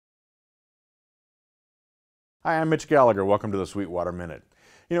Hi, I'm Mitch Gallagher. Welcome to the Sweetwater Minute.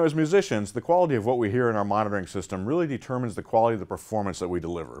 You know, as musicians, the quality of what we hear in our monitoring system really determines the quality of the performance that we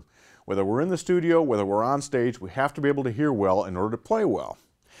deliver. Whether we're in the studio, whether we're on stage, we have to be able to hear well in order to play well.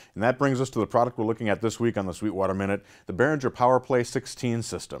 And that brings us to the product we're looking at this week on the Sweetwater Minute, the Behringer Powerplay 16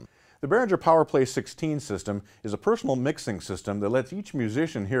 system. The Behringer Powerplay 16 system is a personal mixing system that lets each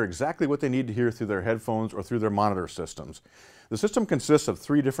musician hear exactly what they need to hear through their headphones or through their monitor systems. The system consists of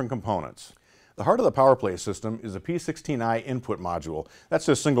three different components. The heart of the Powerplay system is a P16i input module. That's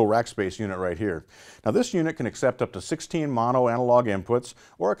a single rack space unit right here. Now this unit can accept up to 16 mono analog inputs,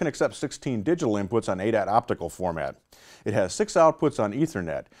 or it can accept 16 digital inputs on ADAT optical format. It has 6 outputs on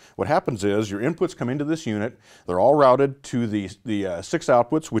Ethernet. What happens is your inputs come into this unit, they're all routed to the 6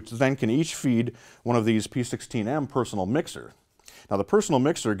 outputs, which then can each feed one of these P16M personal mixer. Now the personal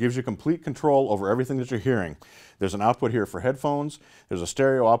mixer gives you complete control over everything that you're hearing. There's an output here for headphones, there's a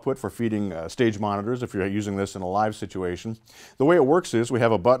stereo output for feeding stage monitors if you're using this in a live situation. The way it works is we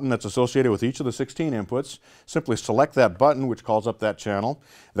have a button that's associated with each of the 16 inputs. Simply select that button, which calls up that channel.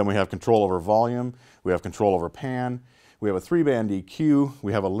 Then we have control over volume, we have control over pan, we have a 3-band EQ,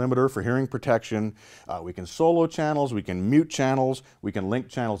 we have a limiter for hearing protection, we can solo channels, we can mute channels, we can link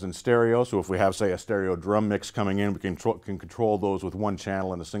channels in stereo, so if we have, say, a stereo drum mix coming in, we can control those with one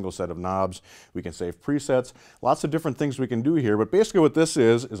channel and a single set of knobs. We can save presets, lots of different things we can do here, but basically what this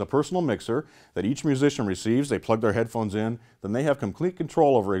is a personal mixer that each musician receives. They plug their headphones in, then they have complete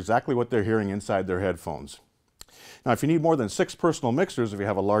control over exactly what they're hearing inside their headphones. Now, if you need more than 6 personal mixers, if you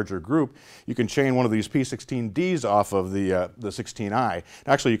have a larger group, you can chain one of these P16Ds off of the 16i.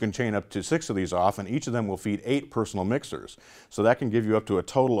 Actually, you can chain up to 6 of these off, and each of them will feed 8 personal mixers. So that can give you up to a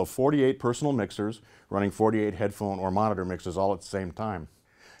total of 48 personal mixers, running 48 headphone or monitor mixes all at the same time.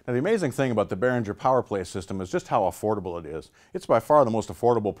 Now, the amazing thing about the Behringer Powerplay system is just how affordable it is. It's by far the most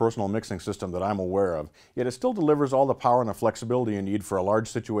affordable personal mixing system that I'm aware of, yet it still delivers all the power and the flexibility you need for a large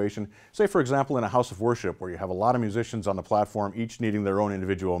situation, say for example in a house of worship where you have a lot of musicians on the platform, each needing their own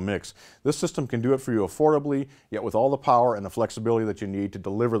individual mix. This system can do it for you affordably, yet with all the power and the flexibility that you need to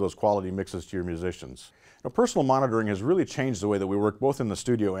deliver those quality mixes to your musicians. Now, personal monitoring has really changed the way that we work both in the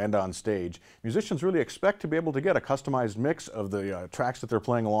studio and on stage. Musicians really expect to be able to get a customized mix of the tracks that they're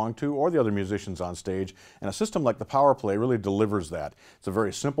playing along to or the other musicians on stage, and a system like the Powerplay really delivers that. It's a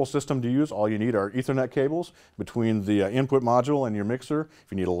very simple system to use. All you need are Ethernet cables between the input module and your mixer.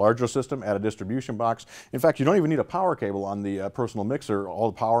 If you need a larger system, add a distribution box. In fact, you don't even need a power cable on the personal mixer.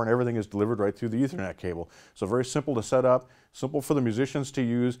 All the power and everything is delivered right through the Ethernet cable. So very simple to set up, simple for the musicians to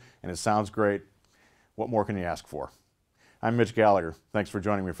use, and it sounds great. What more can you ask for? I'm Mitch Gallagher. Thanks for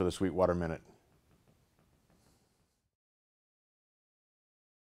joining me for the Sweetwater Minute.